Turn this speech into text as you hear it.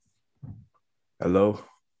Hello.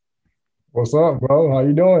 What's up, bro? How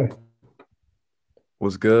you doing?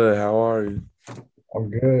 What's good? How are you? I'm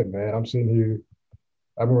good, man. I'm sitting here.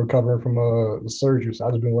 I've been recovering from the surgery, so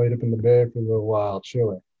I've just been laid up in the bed for a little while,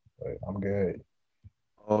 chilling. But I'm good.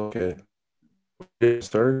 Okay. Get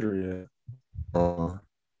surgery yet? Oh,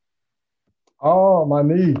 my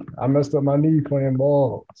knee. I messed up my knee playing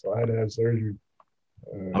ball, so I had to have surgery.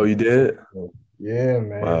 Oh, you 2 weeks did? ago. Yeah,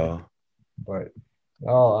 man. Wow. But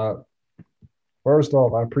no, first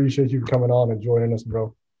off, I appreciate you coming on and joining us,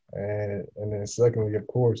 bro. And then secondly, of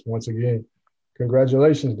course, once again,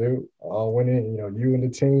 congratulations, dude. Winning, you and the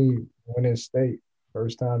team winning state.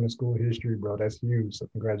 First time in school history, bro. That's huge. So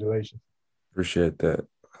congratulations. Appreciate that.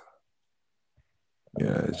 I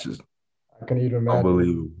mean, Yeah, it's just I can even imagine.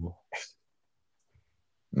 unbelievable.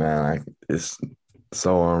 Man, it's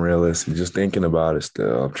so unrealistic. Just thinking about it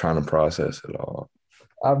still. I'm trying to process it all.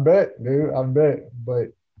 I bet, dude. I bet. But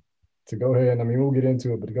to go ahead, and I mean, we'll get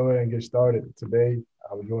into it, but to go ahead and get started today,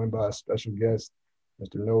 I was joined by a special guest,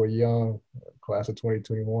 Mr. Noah Young, class of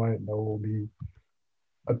 2021. Noah will be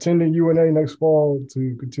attending UNA next fall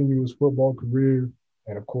to continue his football career.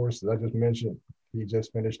 And of course, as I just mentioned, he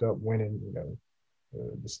just finished up winning,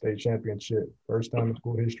 the state championship, first time in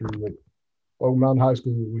school history with Oak Mountain High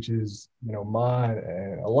School, which is, mine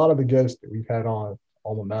and a lot of the guests that we've had on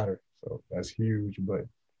alma mater. So that's huge. But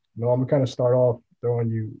I'm gonna kind of start off throwing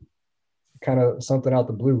you kind of something out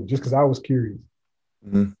the blue, just because I was curious.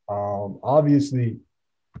 Mhm. Obviously,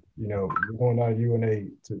 you're going down to UNA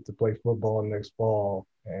to play football next fall,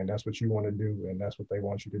 and that's what you want to do, and that's what they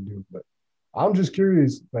want you to do. But I'm just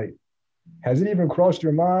curious, like, has it even crossed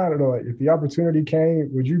your mind, or like, if the opportunity came,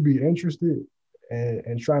 would you be interested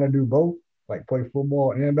in trying to do both, like play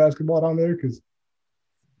football and basketball down there? Because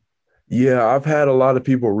Yeah, I've had a lot of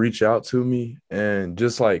people reach out to me and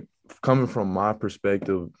just like coming from my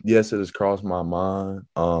perspective, yes, it has crossed my mind.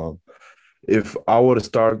 If I would have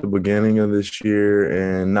started at the beginning of this year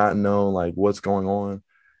and not known like what's going on,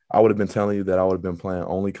 I would have been telling you that I would have been playing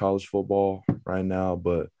only college football right now.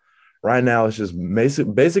 But right now, it's just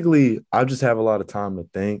basically I just have a lot of time to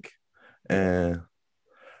think. yeah, And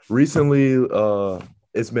recently,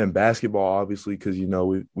 it's been basketball, obviously, because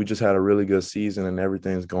we just had a really good season and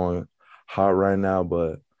everything's going hot right now.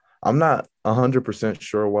 But I'm not 100%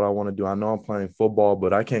 sure what I want to do. I know I'm playing football,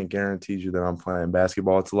 but I can't guarantee you that I'm playing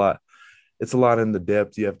basketball. It's a lot in the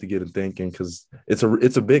depth you have to get in thinking because it's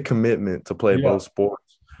a big commitment to play yeah, both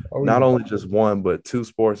sports. oh Not yeah, only just one, but two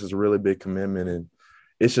sports is a really big commitment, and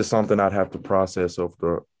it's just something I'd have to process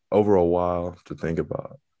over a while to think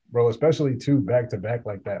about. bro. Especially two back to back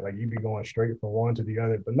like that, like you'd be going straight from one to the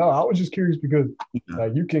other. But no, I was just curious because Yeah.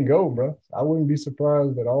 like you can go, bro. I wouldn't be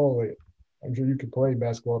surprised at all. Like, I'm sure you could play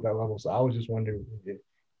basketball at that level. So I was just wondering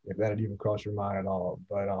if that had even crossed your mind at all.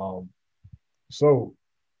 But so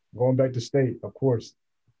going back to state, of course,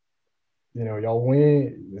 y'all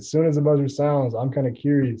win as soon as the buzzer sounds. I'm kind of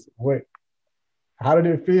curious, how did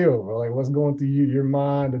it feel? Bro? Like, what's going through your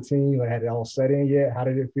mind, the team? Like, had it all set in yet? How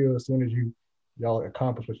did it feel as soon as y'all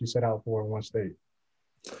accomplished what you set out for in one state?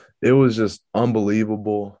 It was just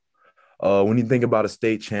unbelievable. When you think about a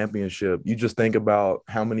state championship, you just think about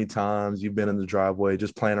how many times you've been in the driveway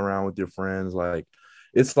just playing around with your friends. Like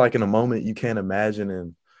it's like in a moment you can't imagine.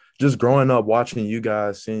 And just growing up watching you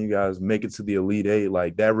guys, seeing you guys make it to the Elite Eight,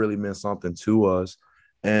 like that really meant something to us.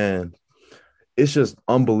 And it's just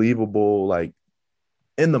unbelievable. Like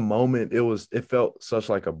in the moment, it felt such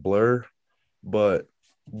like a blur, but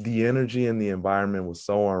the energy and the environment was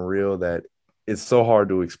so unreal that it's so hard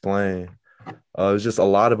to explain. It's just a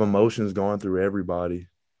lot of emotions going through everybody,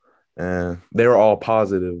 and they were all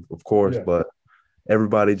positive, of course, Yeah, but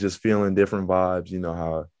everybody just feeling different vibes. You know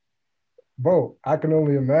how? bro, I can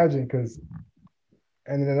only imagine because,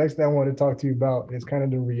 and the next thing I want to talk to you about is kind of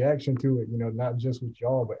the reaction to it, not just with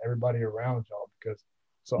y'all, but everybody around y'all. Because,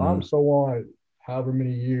 so I'm Mhm. so on however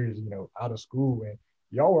many years, out of school, and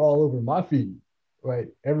y'all were all over my feed. Like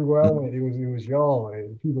everywhere I went, it was y'all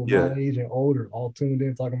and people my Yeah, age and older all tuned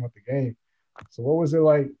in talking about the game. So what was it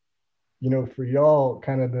like, for y'all,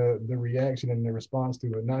 kind of the reaction and the response to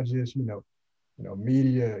it, not just,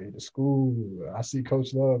 media, the school. I see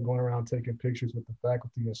Coach Love going around taking pictures with the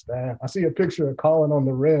faculty and staff. I see a picture of Colin on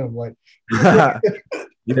the rim. Like,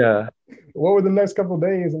 yeah. what were the next couple of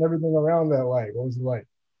days and everything around that like? What was it like?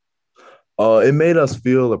 It made us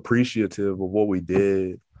feel appreciative of what we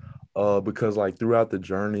did. Because like throughout the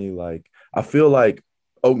journey, like I feel like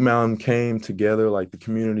Oak Mountain came together, like the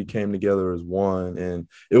community came together as one, and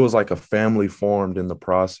it was like a family formed in the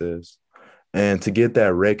process. And to get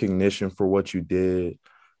that recognition for what you did,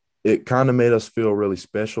 it kind of made us feel really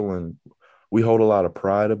special, and we hold a lot of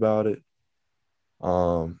pride about it.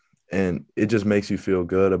 And it just makes you feel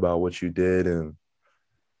good about what you did. And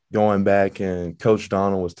going back, and Coach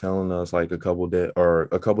Donald was telling us like a couple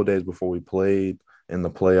days before we played in the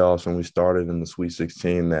playoffs and we started in the Sweet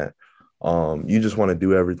 16 that you just want to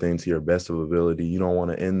do everything to your best of ability. You don't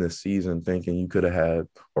want to end this season thinking you could have had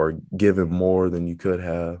or given more than you could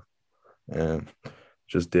have, and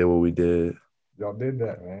just did what we did. Y'all did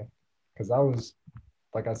that, man. Because I was,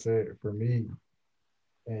 like I said, for me,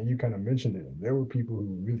 and you kind of mentioned it, there were people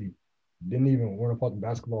who really didn't even weren't a part of the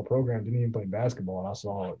basketball program, didn't even play basketball. And I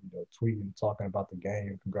saw, tweeting, talking about the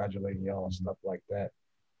game, congratulating y'all and stuff like that.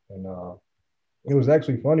 And it was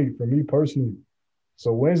actually funny for me personally.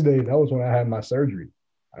 So Wednesday, that was when I had my surgery.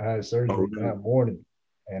 I had Oh, surgery really? that morning,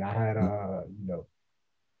 and I had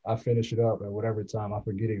I finished it up at whatever time. I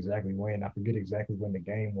forget exactly when. I forget exactly when the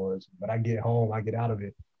game was. But I get home, I get out of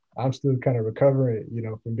it. I'm still kind of recovering,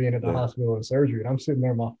 from being at the Yeah. hospital and surgery. And I'm sitting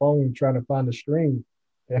there on my phone trying to find the string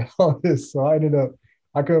and all this. So I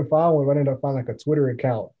couldn't find one. But I ended up finding like a Twitter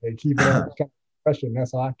account and keep it on kind of question.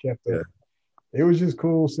 That's how I kept Yeah. up. It was just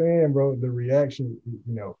cool seeing, bro, the reaction,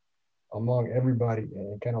 among everybody.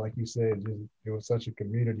 And kind of like you said, just it was such a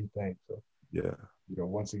community thing. So Yeah.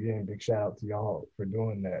 once again, big shout out to y'all for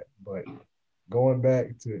doing that. But going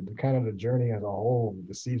back to the kind of the journey as a whole,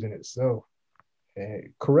 the season itself,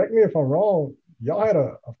 and correct me if I'm wrong, y'all had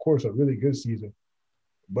of course, a really good season,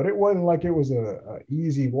 but it wasn't like it was a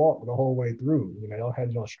easy walk the whole way through. Y'all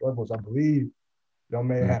had y'all struggles. I believe y'all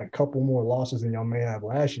may have Mhm. had a couple more losses than y'all may have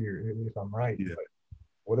last year, if I'm right. Yeah. But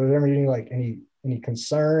were there ever any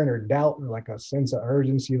concern or doubt or like a sense of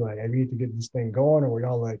urgency, like hey, we need to get this thing going, or were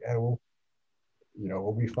y'all like, hey, we'll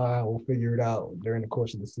be fine. We'll figure it out during the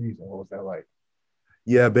course of the season. What was that like?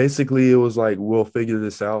 Yeah, basically it was like we'll figure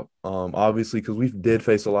this out. Obviously, because we did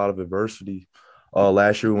face a lot of adversity.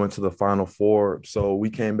 Last year we went to the Final Four, so we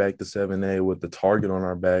came back to 7A with the target on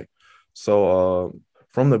our back. So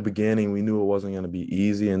from the beginning, we knew it wasn't going to be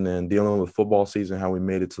easy. And then dealing with football season, how we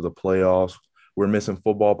made it to the playoffs. We're missing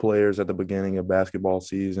football players at the beginning of basketball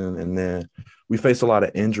season, and then we faced a lot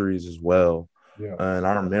of injuries as well. Yeah. And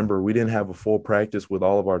I remember we didn't have a full practice with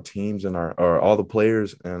all of our teams and or all the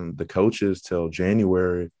players and the coaches till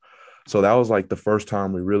January. So that was like the first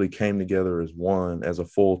time we really came together as one, as a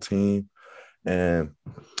full team. And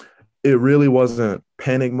it really wasn't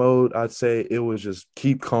panic mode, I'd say. It was just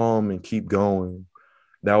keep calm and keep going.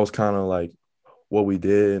 That was kind of like what we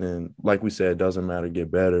did. And like we said, it doesn't matter, get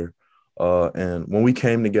better. And when we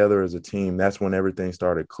came together as a team, that's when everything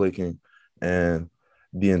started clicking and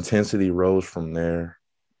the intensity rose from there.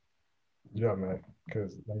 Yeah, man.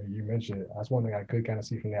 Because you mentioned it. That's one thing I could kind of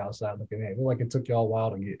see from the outside looking in. It looked like it took y'all a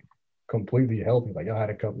while to get completely healthy. Like y'all had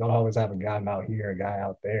a couple. Y'all always have a guy out here, a guy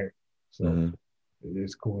out there. So Mm-hmm.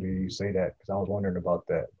 it's cool to hear you say that because I was wondering about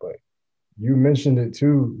that. But you mentioned it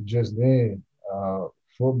too just then.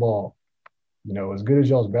 Football. As good as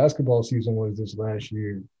y'all's basketball season was this last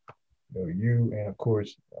year, you and of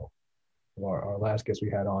course our last guest we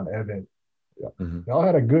had on, Evan, Mm-hmm. y'all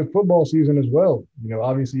had a good football season as well.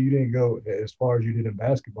 Obviously you didn't go as far as you did in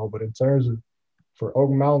basketball, but in terms of for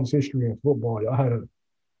Oak Mountain's history in football, y'all had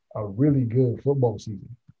a really good football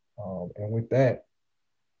season. And with that,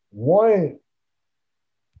 one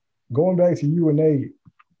going back to UNA,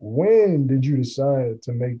 when did you decide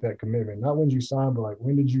to make that commitment? Not when you signed, but like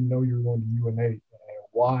when did you know you were going to UNA, and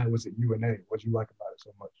why was it UNA? What you like about it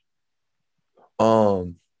so much?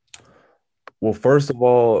 Um, well, first of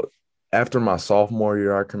all, after my sophomore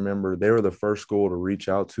year, I can remember they were the first school to reach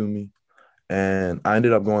out to me. And I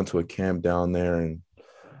ended up going to a camp down there, and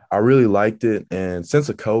I really liked it. And since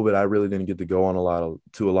the COVID, I really didn't get to go on a lot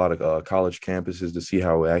of college campuses to see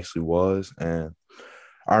how it actually was. And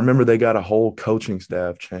I remember they got a whole coaching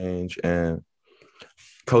staff change, and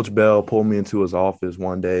Coach Bell pulled me into his office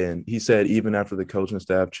one day, and he said even after the coaching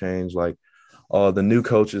staff changed, like the new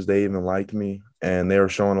coaches, they even liked me, and they were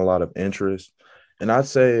showing a lot of interest. And I'd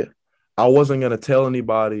say I wasn't going to tell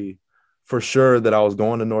anybody for sure that I was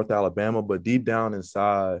going to North Alabama, but deep down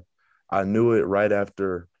inside, I knew it right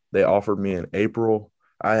after they offered me in April.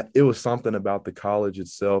 It was something about the college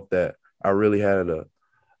itself that I really had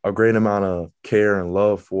a great amount of care and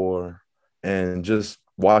love for, and just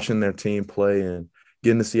watching their team play and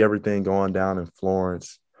getting to see everything going down in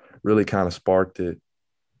Florence really kind of sparked it.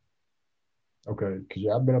 Okay, because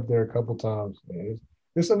yeah, I've been up there a couple times. And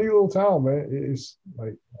it's a neat little town, man. It's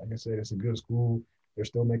like I said, it's a good school. They're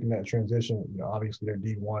still making that transition. Obviously they're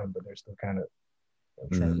D1, but they're still kind of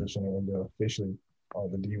Mm-hmm. transitioning into officially all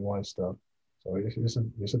the D1 stuff. So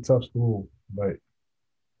it's a tough school, but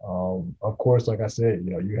of course, like I said,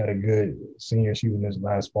 you had a good senior season this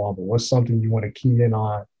last fall. But what's something you want to key in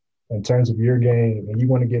on in terms of your game and you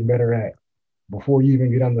want to get better at before you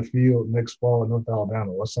even get on the field next fall in North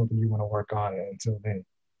Alabama? What's something you want to work on until then?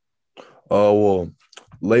 Well,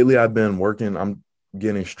 lately I've been working. I'm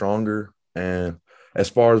getting stronger, and as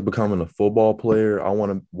far as becoming a football player, I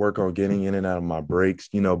want to work on getting in and out of my breaks.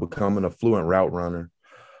 Becoming a fluent route runner.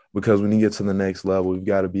 Because when you get to the next level, you've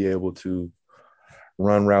got to be able to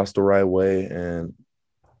run routes the right way, and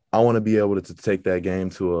I want to be able to take that game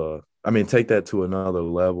take that to another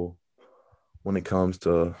level when it comes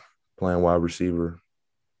to playing wide receiver.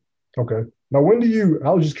 Okay. Now, when do you?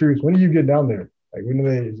 I was just curious. When do you get down there? Like, when do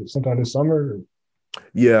they? Is it sometime this summer?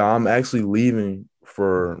 Yeah, I'm actually leaving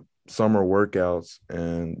for summer workouts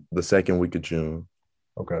in the second week of June.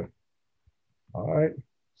 Okay. All right.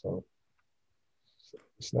 So,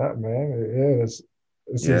 snap, man. Yeah, it's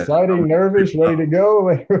Yeah, exciting, nervous, ready to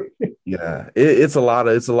go. yeah. It's a lot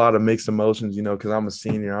of mixed emotions, because I'm a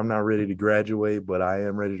senior. I'm not ready to graduate, but I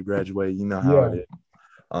am ready to graduate. You know how Yeah. it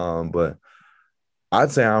is. But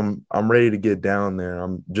I'd say I'm ready to get down there.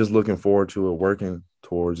 I'm just looking forward to it, working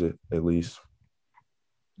towards it at least.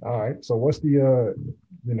 All right. So, what's the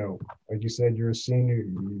like you said, you're a senior.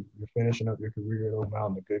 You're finishing up your career at Old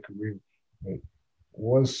Mountain, a good career. But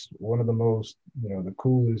what's one of the most, the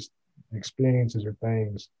coolest experiences or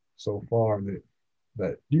things so far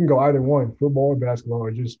that you can go either one, football or basketball,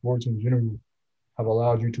 or just sports in general, have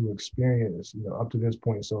allowed you to experience, up to this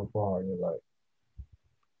point so far in your life?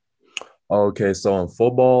 Okay, so in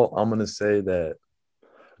football, I'm gonna say that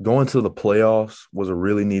going to the playoffs was a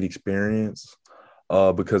really neat experience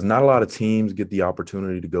because not a lot of teams get the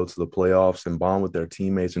opportunity to go to the playoffs and bond with their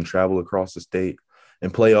teammates and travel across the state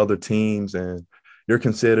and play other teams. And you're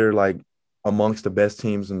considered like amongst the best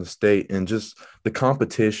teams in the state, and just the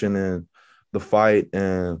competition and the fight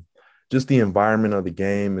and just the environment of the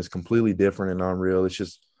game is completely different and unreal. It's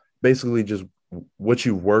just basically just what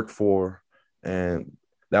you work for. And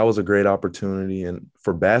that was a great opportunity. And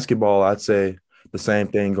for basketball, I'd say the same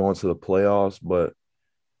thing going to the playoffs, but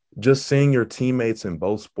just seeing your teammates in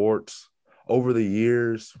both sports over the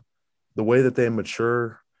years, the way that they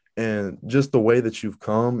mature and just the way that you've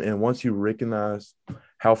come. And once you recognize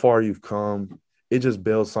how far you've come, it just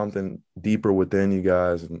builds something deeper within you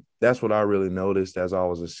guys. And that's what I really noticed as I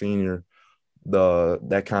was a senior.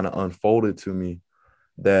 That kind of unfolded to me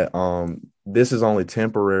that this is only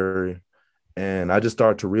temporary. And I just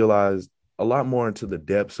started to realize a lot more into the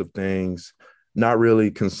depths of things, not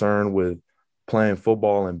really concerned with playing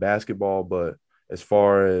football and basketball, but as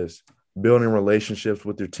far as building relationships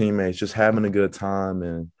with your teammates, just having a good time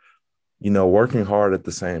and, working hard at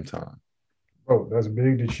the same time. Bro, that's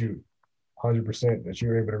big that you 100% that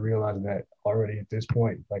you're able to realize that already at this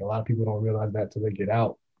point. Like a lot of people don't realize that till they get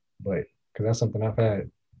out, but because that's something I've had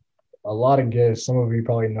a lot of guests. Some of you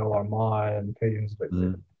probably know Armand and Peyton's, but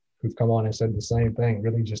Mhm. who've come on and said the same thing.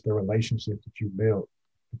 Really, just the relationships that you build,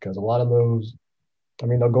 because a lot of those, I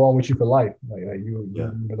mean, they'll go on with you for life. Like you Yeah.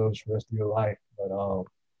 remember those for the rest of your life. But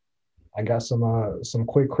I got some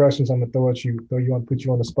quick questions I'm gonna throw you on, put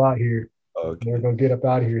you on the spot here. And we're Okay. gonna get up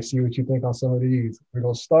out of here, see what you think on some of these. We're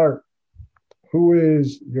gonna start. Who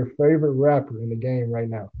is your favorite rapper in the game right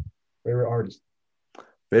now? Favorite artist?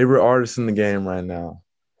 Favorite artist in the game right now.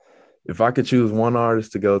 If I could choose one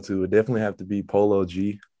artist to go to, it would definitely have to be Polo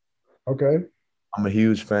G. Okay, I'm a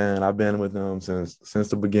huge fan. I've been with him since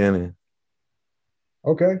the beginning.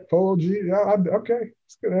 okay, Polo G. Yeah, okay,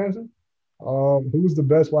 that's a good answer. Who's the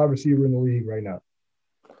best wide receiver in the league right now?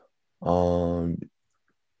 Um,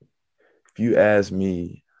 if you ask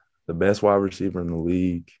me, the best wide receiver in the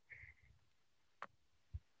league,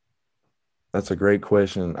 that's a great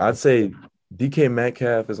question. I'd say DK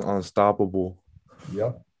Metcalf is unstoppable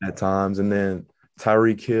Yeah. at times, and then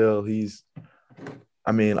Tyreek Hill,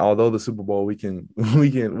 although the Super Bowl, we can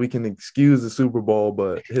excuse the Super Bowl,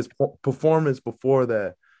 but his performance before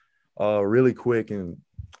that, really quick, and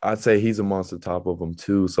I'd say he's amongst the top of them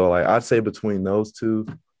too. So like I'd say between those two.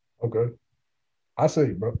 Okay. I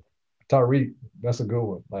say, bro, Tyreek, that's a good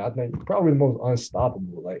one. Like I think probably the most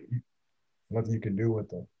unstoppable. Like nothing you can do with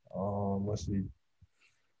them. Let's see.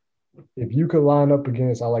 If you could line up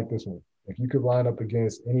against, I like this one. If you could line up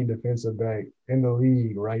against any defensive back in the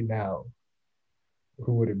league right now,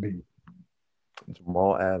 who would it be?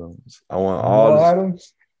 Jamal Adams. I want all Jamal this.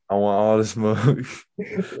 Adams. I want all this smoke.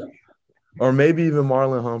 Or maybe even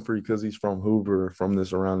Marlon Humphrey because he's from Hoover, from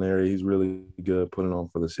this around the area. He's really good putting on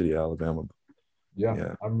for the city of Alabama. Yeah,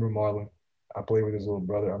 Yeah. I remember Marlon. I played with his little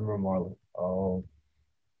brother. I remember Marlon.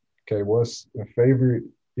 Okay, what's your favorite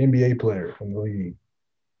NBA player in the league?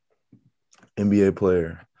 NBA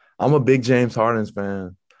player. I'm a big James Harden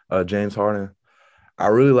fan. James Harden. I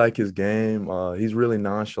really like his game. He's really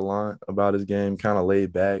nonchalant about his game, kind of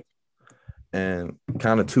laid back and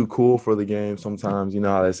kind of too cool for the game sometimes. You know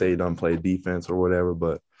how they say he doesn't play defense or whatever,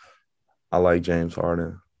 but I like James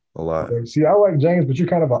Harden a lot. Okay. See, I like James, but you're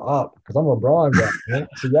kind of an op because I'm a Braun guy, man.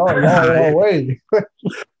 So y'all wrong way.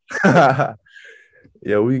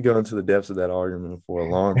 Yeah, we go into the depths of that argument for a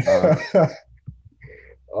long time.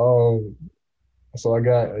 um, so I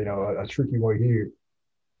got a tricky one here.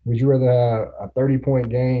 Would you rather have a 30-point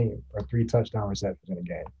game or three touchdown receptions in a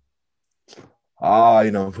game?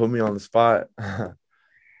 Put me on the spot.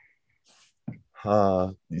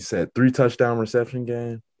 You said three touchdown reception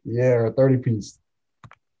game. Yeah, or a 30 piece.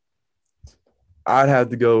 I'd have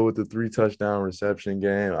to go with the three touchdown reception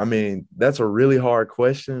game. I mean, that's a really hard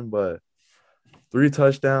question, but three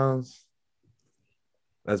touchdowns,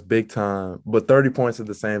 that's big time. But 30 points at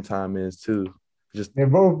the same time is too. Just They're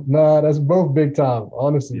both nah, that's both big time,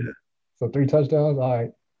 honestly. yeah. So three touchdowns, all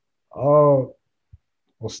right. Oh,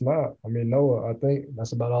 well, snap. I mean, Noah, I think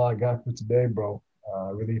that's about all I got for today, bro. I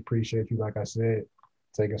really appreciate you, like I said,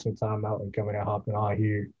 taking some time out and coming and hopping on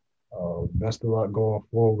here. Best of luck going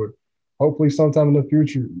forward. Hopefully, sometime in the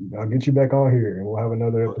future, I'll get you back on here and we'll have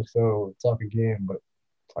another episode, talk again. But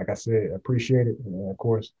like I said, appreciate it. And of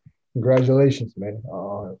course, congratulations, man.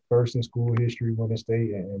 First in school history, winning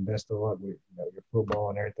state, and best of luck with your football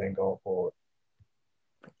and everything going forward.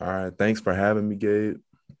 All right. Thanks for having me, Gabe.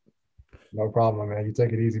 No problem, man. You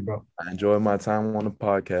take it easy, bro. I enjoyed my time on the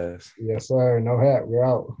podcast. Yes, sir. No hat. We're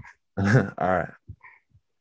out. All right.